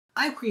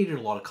I've created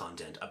a lot of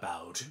content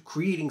about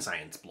creating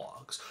science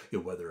blogs,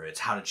 whether it's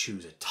how to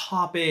choose a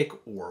topic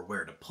or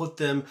where to put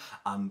them,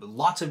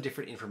 lots of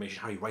different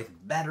information, how you write them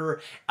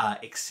better,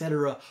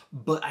 etc.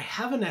 But I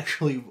haven't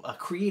actually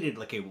created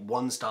like a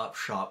one-stop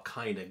shop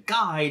kind of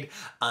guide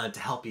to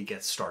help you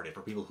get started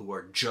for people who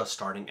are just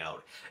starting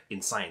out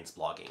in science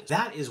blogging.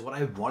 That is what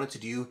I wanted to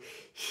do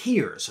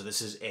here. So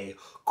this is a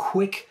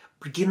quick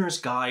beginner's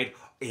guide.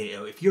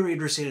 If you're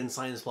interested in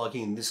science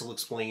blogging, this will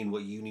explain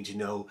what you need to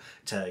know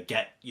to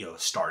get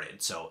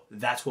started. So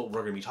that's what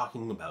we're going to be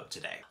talking about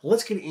today.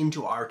 Let's get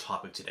into our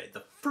topic today.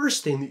 The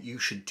first thing that you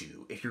should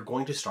do if you're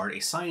going to start a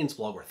science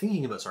blog or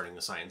thinking about starting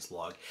a science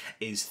blog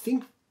is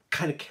think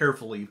kind of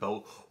carefully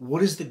about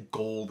what is the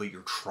goal that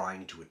you're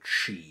trying to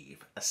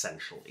achieve,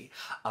 essentially.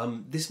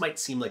 This might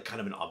seem like kind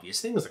of an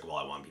obvious thing. It's like, well,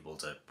 I want people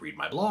to read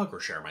my blog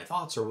or share my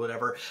thoughts or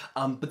whatever.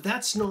 But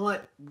that's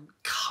not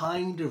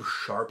kind of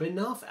sharp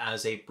enough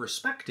as a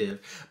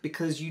perspective,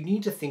 because you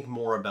need to think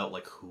more about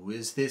like, who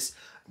is this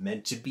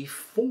meant to be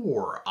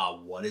for?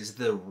 What is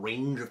the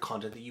range of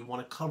content that you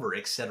want to cover,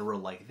 etc.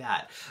 like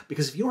that.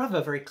 Because if you don't have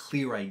a very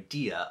clear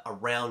idea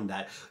around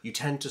that, you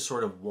tend to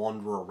sort of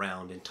wander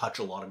around and touch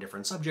a lot of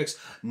different subjects,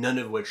 none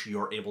of which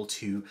you're able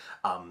to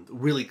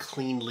really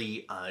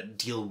cleanly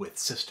deal with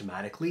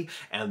systematically,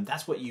 and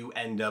that's what you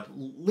end up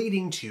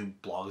leading to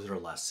blogs that are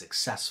less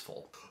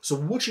successful. So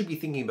what should you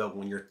be thinking about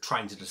when you're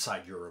trying to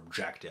decide your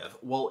objective?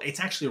 Well, it's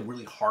actually a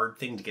really hard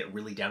thing to get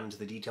really down into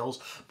the details,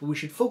 but we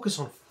should focus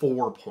on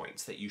 4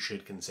 points that you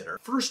should consider.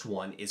 First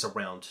one is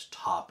around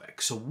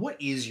topic. So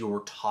what is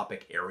your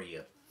topic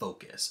area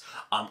focus?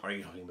 Are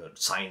you talking about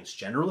science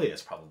generally?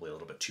 That's probably a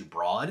little bit too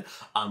broad.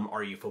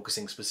 Are you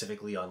focusing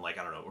specifically on, like,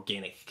 I don't know,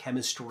 organic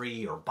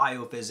chemistry or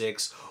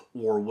biophysics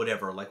or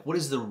whatever? Like, what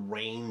is the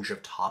range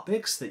of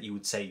topics that you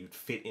would say you'd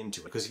fit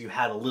into it? Because if you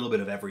had a little bit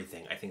of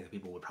everything, I think that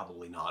people would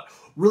probably not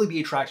really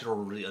be attracted or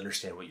really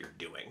understand what you're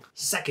doing.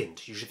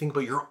 Second, you should think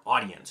about your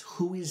audience.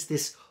 Who is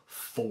this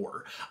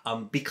for?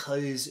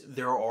 Because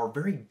there are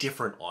very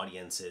different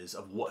audiences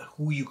of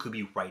who you could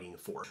be writing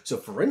for. So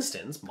for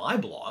instance, my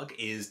blog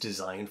is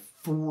designed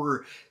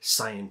for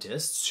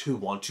scientists who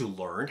want to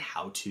learn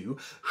how to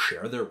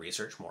share their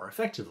research more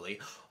effectively.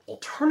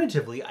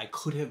 Alternatively, I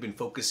could have been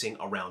focusing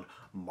around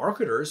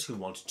marketers who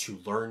want to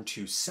learn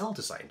to sell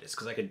to scientists,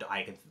 because I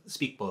could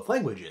speak both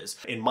languages.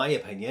 In my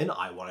opinion,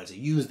 I wanted to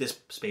use this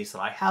space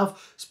that I have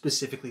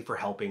specifically for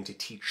helping to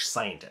teach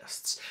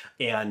scientists.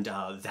 And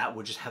that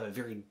would just have a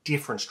very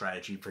different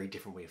strategy, very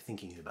different way of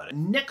thinking about it.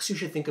 Next, you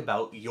should think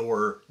about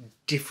your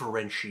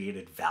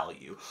differentiated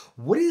value.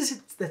 What is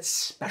it that's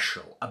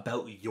special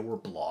about your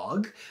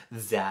blog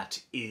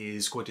that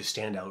is going to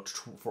stand out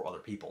for other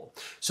people?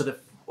 So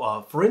that,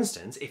 for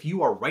instance, if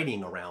you are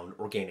writing around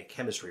organic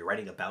chemistry,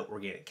 writing about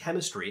organic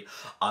chemistry,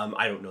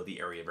 I don't know the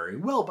area very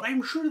well, but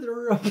I'm sure there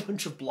are a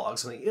bunch of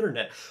blogs on the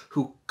internet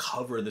who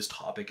cover this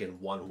topic in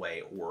one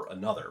way or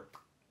another.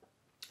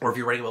 Or if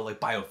you're writing about like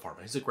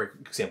biopharma, it's a great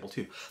example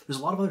too. There's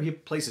a lot of other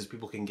places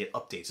people can get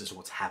updates as to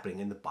what's happening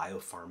in the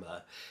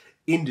biopharma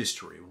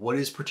industry. What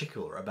is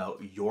particular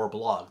about your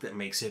blog that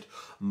makes it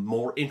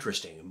more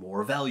interesting,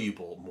 more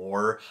valuable,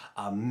 more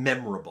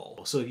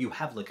memorable? So if you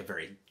have like a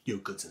very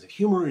good sense of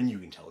humor and you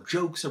can tell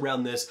jokes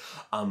around this,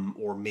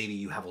 or maybe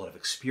you have a lot of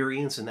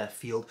experience in that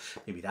field,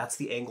 maybe that's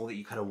the angle that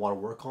you kind of want to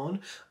work on.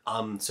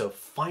 So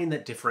find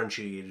that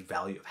differentiated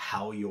value of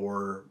how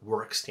your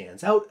work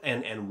stands out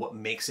and what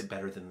makes it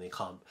better than the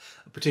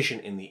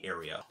competition in the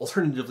area.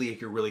 Alternatively,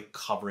 if you're really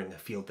covering a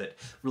field that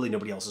really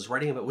nobody else is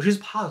writing about, which is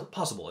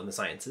possible in the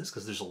sciences,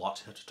 because there's a lot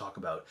to talk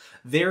about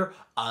there,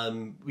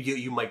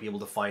 you might be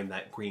able to find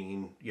that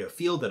green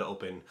field, that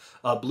open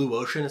blue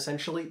ocean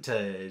essentially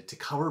to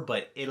cover,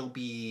 but it'll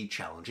be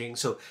challenging.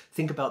 So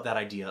think about that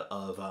idea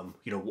of,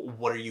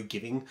 what are you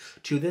giving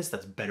to this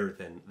that's better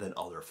than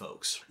other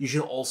folks? You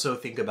should also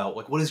think about,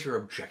 like, what is your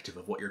objective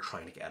of what you're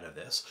trying to get out of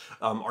this?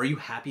 Are you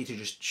happy to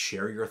just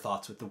share your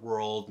thoughts with the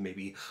world?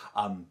 Maybe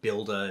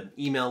build an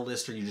email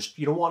list, or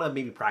you don't want to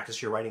maybe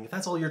practice your writing. If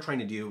that's all you're trying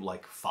to do,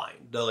 like,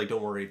 fine. Like,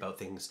 don't worry about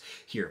things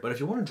here. But if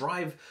you want to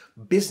drive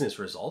business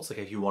results, like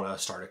if you want to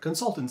start a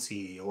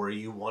consultancy or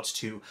you want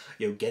to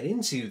get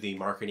into the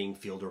marketing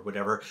field or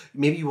whatever,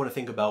 maybe you want to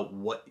think about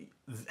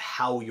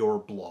how your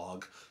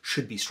blog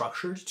should be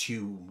structured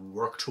to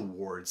work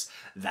towards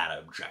that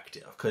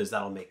objective, because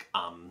that'll make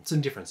some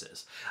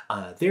differences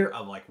there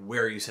of like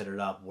where you set it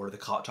up, what are the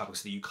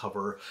topics that you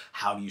cover,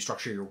 how do you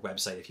structure your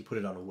website if you put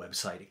it on a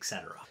website,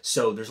 etc.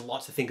 So there's a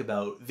lot to think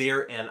about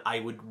there, and I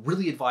would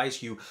really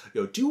advise you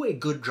do a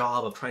good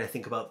job of trying to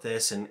think about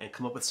this and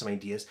come up with some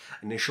ideas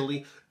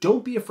initially.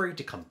 Don't be afraid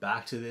to come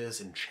back to this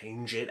and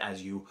change it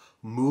as you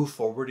move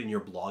forward in your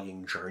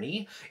blogging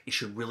journey. It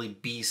should really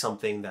be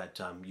something that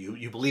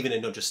you believe in,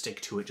 and don't just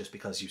stick to it just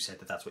because you said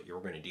that that's what you were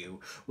going to do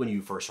when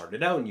you first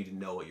started out and you didn't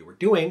know what you were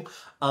doing.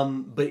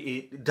 But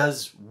it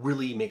does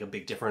really make a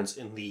big difference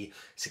in the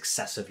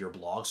success of your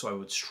blog. So I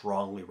would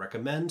strongly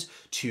recommend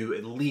to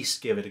at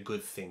least give it a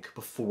good think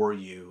before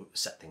you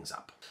set things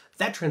up.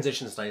 That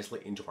transitions nicely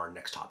into our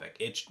next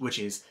topic, which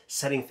is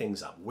setting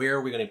things up. Where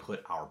are we going to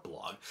put our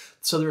blog?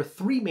 So there are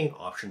three main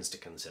options to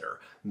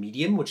consider.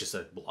 Medium, which is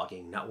a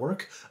blogging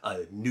network,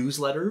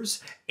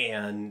 newsletters,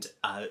 and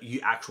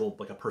actual,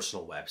 like a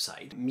personal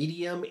website.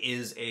 Medium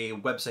is a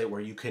website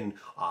where you can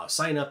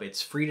sign up.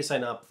 It's free to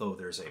sign up, though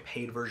there's a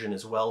paid version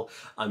as well.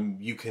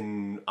 You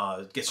can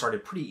get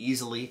started pretty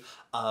easily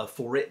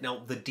for it.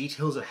 Now, the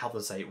details of how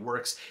the site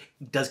works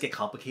does get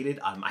complicated.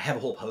 I have a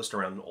whole post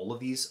around all of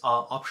these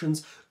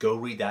options. Go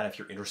read that if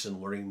you're interested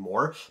in learning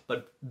more.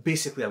 But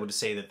basically, I would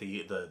say that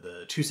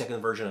the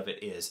 2-second version of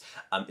it is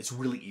it's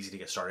really easy to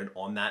get started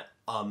on that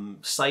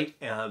site,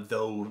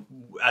 though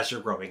as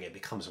you're growing it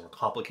becomes more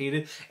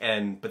complicated,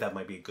 but that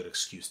might be a good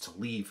excuse to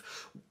leave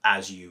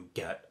as you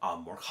get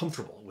more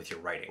comfortable with your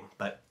writing.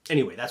 But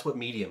anyway, that's what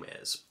Medium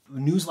is.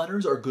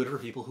 Newsletters are good for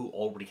people who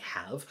already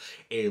have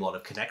a lot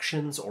of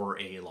connections or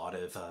a lot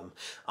of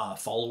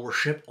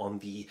followership on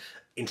the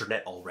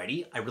internet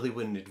already. I really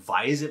wouldn't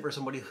advise it for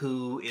somebody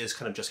who is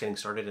kind of just getting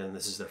started and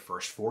this is their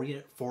first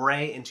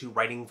foray into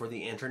writing for the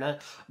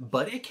internet,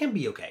 but it can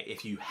be okay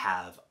if you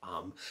have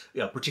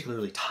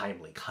particularly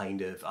timely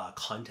kind of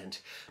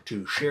content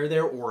to share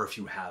there, or if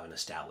you have an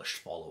established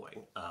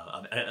following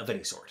of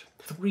any sort.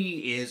 3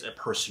 is a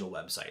personal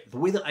website. The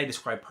way that I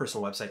describe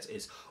personal websites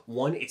is,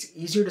 1, it's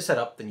easier to set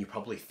up than you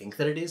probably think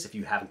that it is if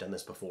you haven't done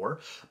this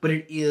before, but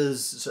it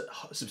is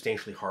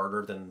substantially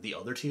harder than the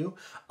other 2.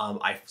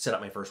 I set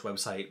up my first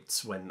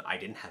websites when I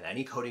didn't have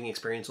any coding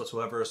experience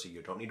whatsoever, so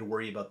you don't need to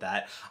worry about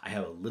that. I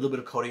have a little bit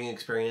of coding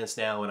experience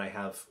now, and I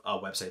have a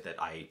website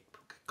that I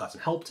got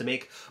some help to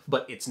make,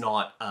 but it's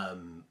not,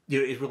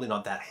 it's really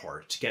not that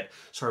hard to get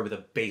started with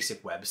a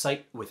basic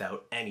website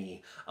without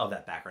any of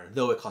that background,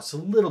 though it costs a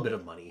little bit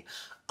of money.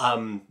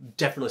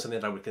 Definitely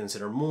something that I would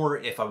consider more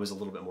if I was a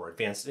little bit more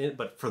advanced in it,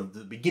 but for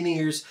the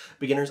beginners,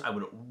 I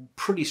would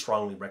pretty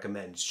strongly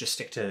recommend just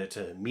stick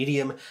to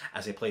Medium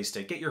as a place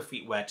to get your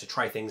feet wet, to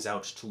try things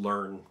out, to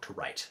learn to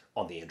write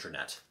on the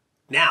internet.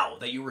 Now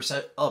that you were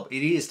set up,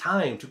 it is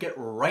time to get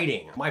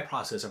writing. My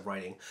process of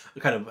writing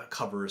kind of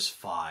covers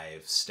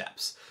 5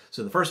 steps.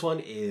 So the first one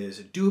is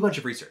do a bunch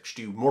of research.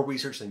 Do more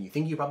research than you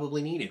think you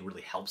probably need. It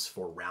really helps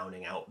for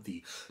rounding out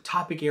the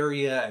topic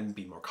area and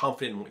be more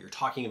confident in what you're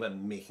talking about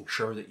and making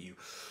sure that you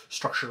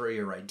structure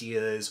your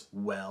ideas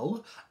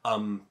well.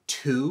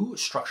 2,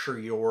 structure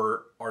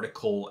your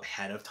article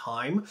ahead of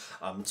time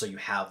so you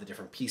have the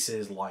different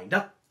pieces lined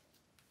up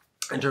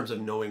in terms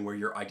of knowing where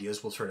your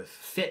ideas will sort of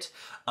fit,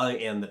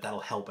 and that'll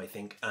help, I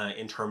think,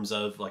 in terms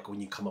of like when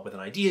you come up with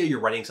an idea, you're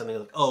writing something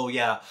like, oh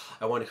yeah,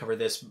 I want to cover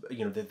this,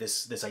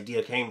 this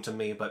idea came to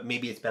me, but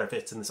maybe it's better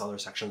fits in this other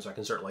section, so I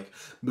can start like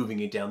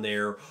moving it down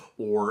there,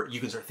 or you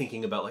can start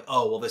thinking about like,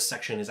 oh, well, this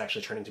section is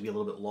actually turning to be a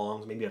little bit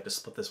long, so maybe I have to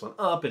split this one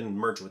up and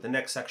merge with the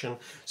next section.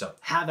 So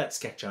have that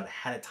sketch out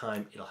ahead of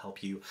time. It'll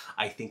help you,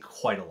 I think,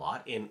 quite a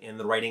lot in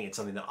the writing. It's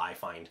something that I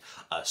find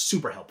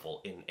super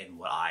helpful in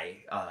what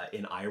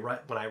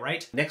when I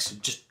write.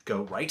 Next, just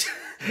go write.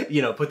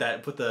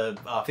 Put the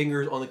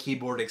fingers on the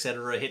keyboard,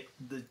 etc. Hit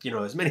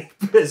as many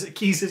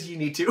keys as you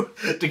need to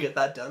get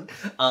that done.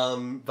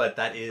 But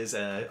that is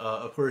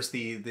of course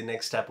the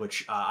next step,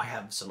 which I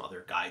have some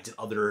other guides and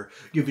other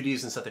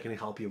videos and stuff that can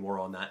help you more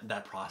on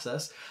that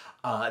process.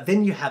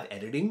 Then you have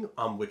editing,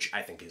 which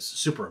I think is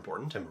super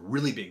important. I'm a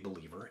really big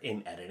believer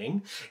in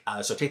editing.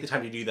 So take the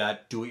time to do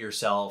that, do it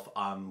yourself,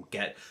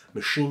 get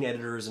machine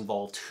editors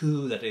involved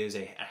too. That is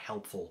a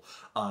helpful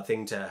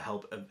thing to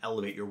help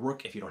elevate your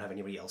work if you don't have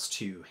anybody else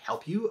to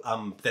help you.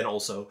 Then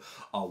also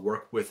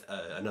work with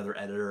another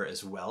editor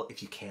as well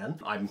if you can.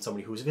 I'm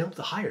somebody who's available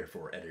to hire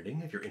for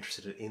editing if you're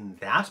interested in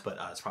that, but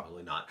it's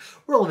probably not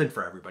relevant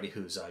for everybody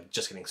who's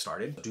just getting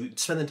started.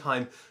 Spend the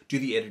time, do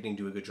the editing,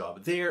 do a good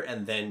job there,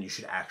 and then you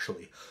should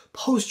actually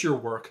post your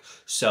work.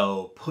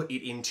 So put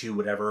it into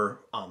whatever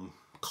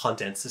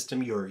content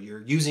system you're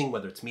using,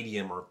 whether it's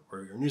Medium or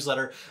your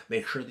newsletter.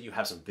 Make sure that you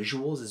have some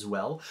visuals as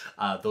well.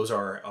 Those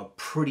are a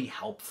pretty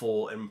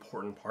helpful,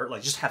 important part.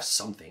 Like just have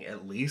something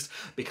at least,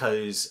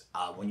 because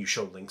when you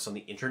show links on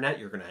the internet,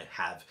 you're gonna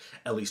have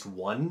at least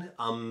one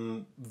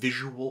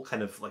visual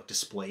kind of like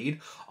displayed,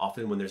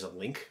 often when there's a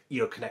link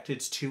connected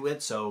to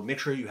it. So make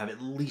sure you have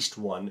at least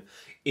one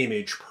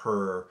image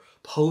per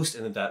post,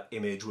 and that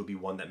image would be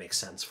one that makes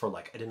sense for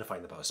like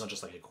identifying the post, not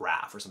just like a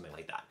graph or something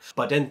like that.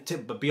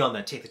 But beyond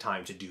that, take the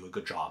time to do a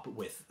good job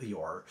with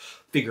your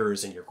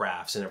figures and your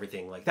graphs and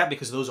everything like that,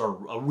 because those are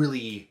a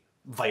really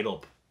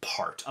vital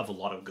part of a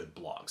lot of good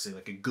blogs.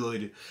 Like a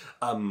good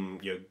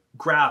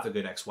graph, a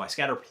good XY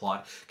scatter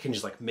plot can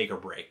just like make or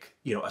break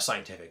a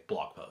scientific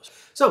blog post.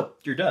 So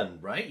you're done,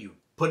 right? You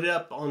put it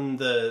up on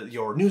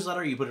your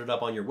newsletter, you put it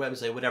up on your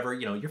website, whatever,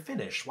 you're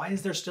finished. Why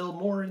is there still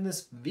more in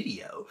this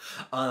video?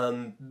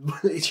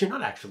 You're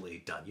not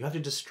actually done. You have to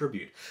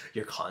distribute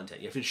your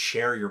content. You have to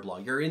share your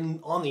blog. You're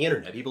on the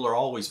internet. People are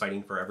always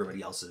fighting for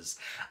everybody else's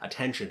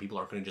attention. People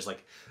aren't going to just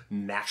like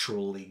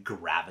naturally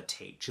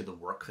gravitate to the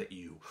work that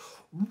you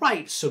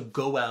write. So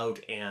go out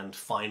and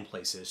find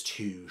places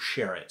to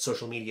share it.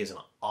 Social media is an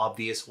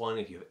obvious one.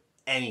 If you have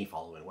any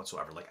following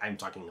whatsoever. Like I'm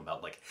talking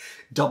about like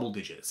double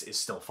digits is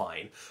still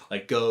fine.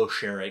 Like go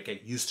share it,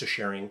 get used to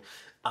sharing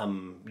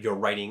your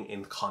writing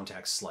in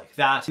contexts like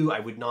that. I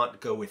would not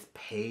go with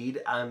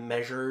paid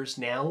measures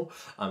now,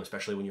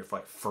 especially when you're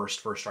like first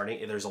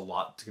starting. There's a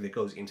lot that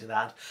goes into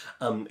that,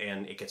 and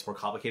it gets more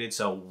complicated.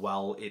 So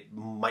while it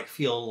might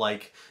feel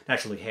like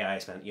naturally, hey, I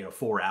spent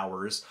 4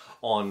 hours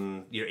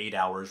on 8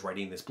 hours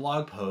writing this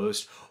blog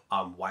post,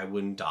 why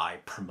wouldn't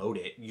I promote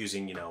it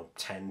using,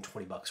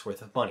 $10-20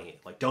 worth of money?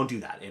 Like, don't do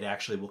that. It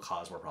actually will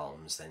cause more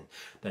problems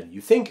than you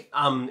think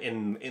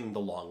in the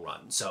long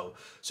run. So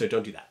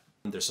don't do that.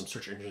 There's some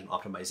search engine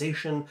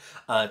optimization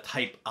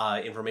type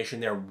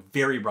information there,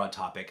 very broad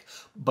topic.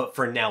 But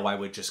for now, I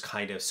would just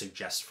kind of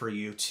suggest for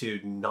you to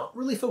not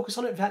really focus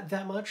on it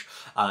that much,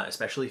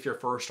 especially if you're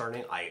first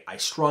starting. I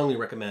strongly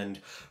recommend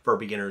for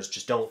beginners,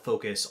 just don't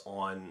focus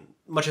on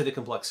much of the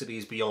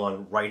complexities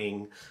beyond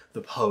writing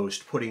the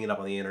post, putting it up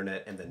on the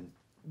internet, and then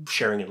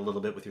sharing it a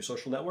little bit with your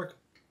social network.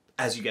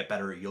 As you get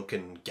better, you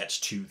can get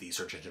to the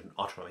search engine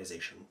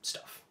optimization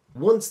stuff.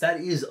 Once that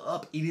is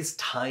up, it is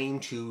time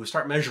to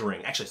start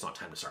measuring. Actually, it's not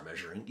time to start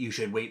measuring. You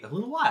should wait a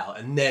little while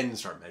and then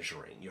start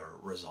measuring your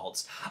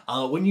results.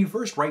 When you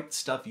first write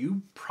stuff,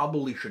 you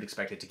probably should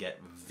expect it to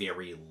get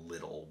very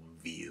little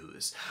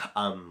views.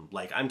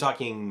 Like I'm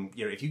talking,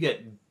 if you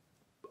get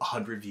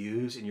 100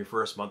 views in your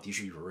first month, you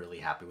should be really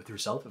happy with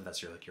yourself if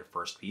that's your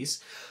first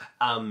piece.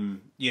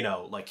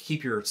 Like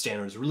keep your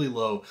standards really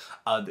low.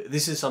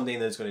 This is something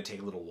that's going to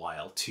take a little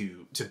while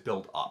to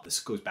build up. This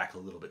goes back a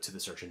little bit to the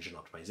search engine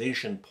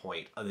optimization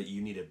point that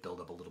you need to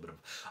build up a little bit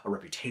of a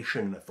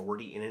reputation and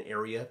authority in an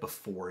area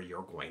before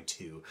you're going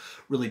to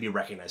really be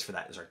recognized for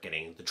that and start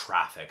getting the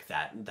traffic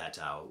that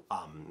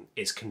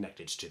is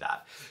connected to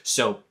that.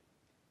 So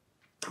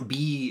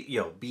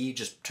be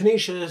just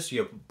tenacious,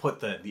 put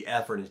the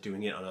effort into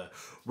doing it on a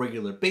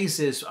regular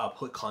basis,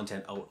 put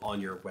content out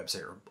on your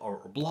website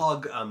or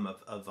blog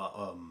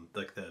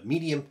like the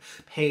Medium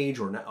page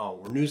or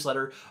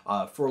newsletter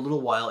for a little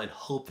while and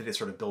hope that it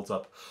sort of builds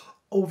up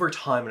over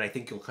time, and I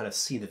think you'll kind of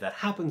see that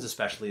happens,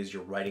 especially as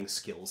your writing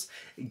skills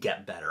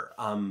get better.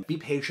 Be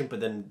patient,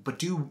 but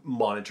do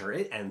monitor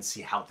it and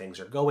see how things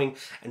are going,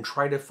 and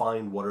try to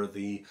find what are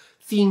the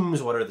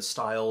themes, what are the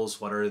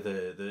styles, what are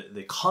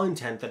the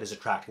content that is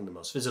attracting the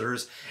most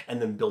visitors,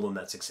 and then build on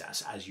that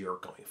success as you're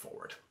going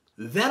forward.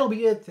 That'll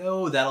be it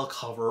though. That'll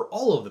cover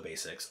all of the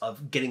basics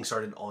of getting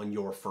started on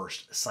your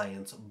first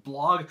science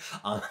blog.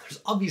 There's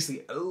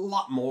obviously a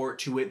lot more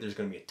to it. There's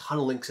going to be a ton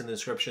of links in the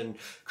description.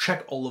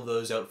 Check all of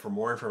those out for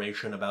more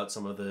information about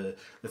some of the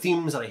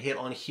themes that I hit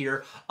on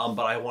here.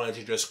 But I wanted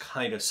to just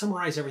kind of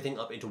summarize everything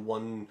up into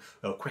one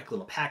quick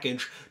little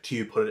package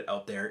to put it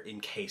out there in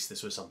case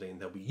this was something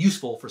that would be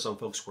useful for some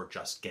folks who are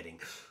just getting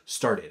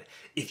started.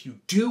 If you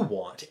do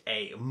want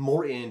a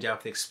more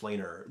in-depth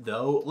explainer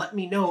though, let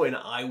me know and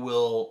I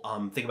will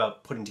think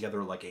about putting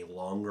together like a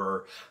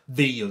longer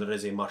video that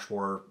is a much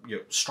more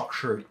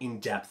structured,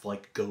 in-depth,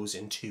 like goes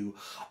into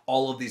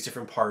all of these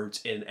different parts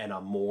in a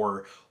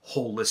more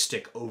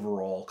holistic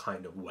overall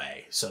kind of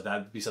way. So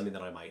that'd be something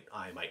that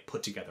I might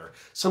put together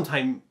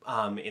sometime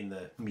in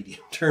the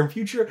medium-term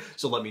future.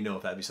 So let me know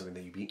if that'd be something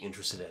that you'd be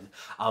interested in.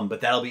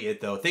 But that'll be it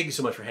though. Thank you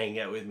so much for hanging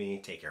out with me.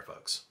 Take care,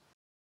 folks.